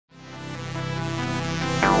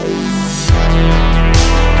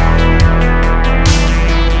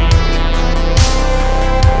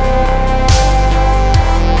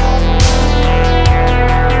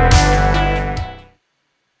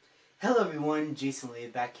everyone, Jason Lee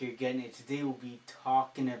back here again, and today we'll be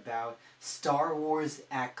talking about Star Wars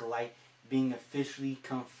Acolyte being officially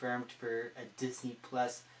confirmed for a Disney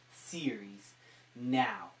Plus series.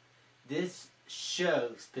 Now, this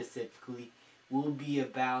show specifically will be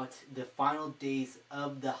about the final days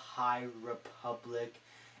of the High Republic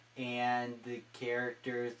and the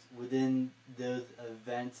characters within those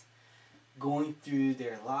events going through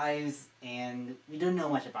their lives, and we don't know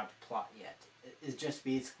much about the plot yet. It's just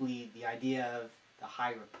basically the idea of the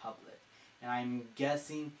High Republic, and I'm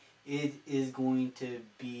guessing it is going to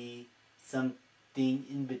be something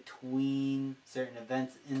in between certain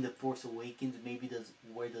events in The Force Awakens, maybe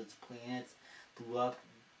where those planets blew up,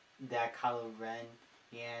 that Kylo Ren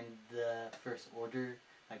and the First Order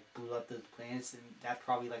blew up those planets, and that's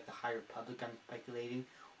probably the High Republic, I'm speculating,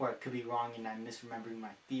 or I could be wrong and I'm misremembering my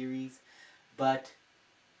theories, but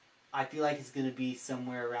I feel like it's going to be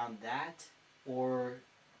somewhere around that, or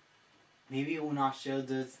maybe it will not show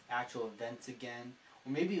those actual events again,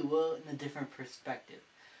 or maybe it will in a different perspective.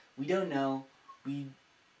 We don't know. We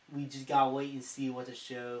just gotta wait and see what the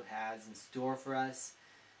show has in store for us,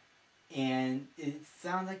 and it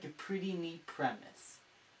sounds like a pretty neat premise.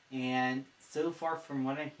 And so far, from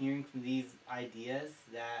what I'm hearing from these ideas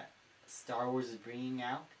that Star Wars is bringing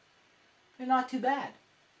out, they're not too bad.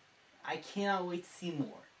 I cannot wait to see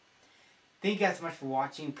more. Thank you guys so much for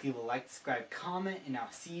watching. Please like, subscribe, comment, and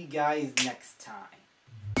I'll see you guys next time.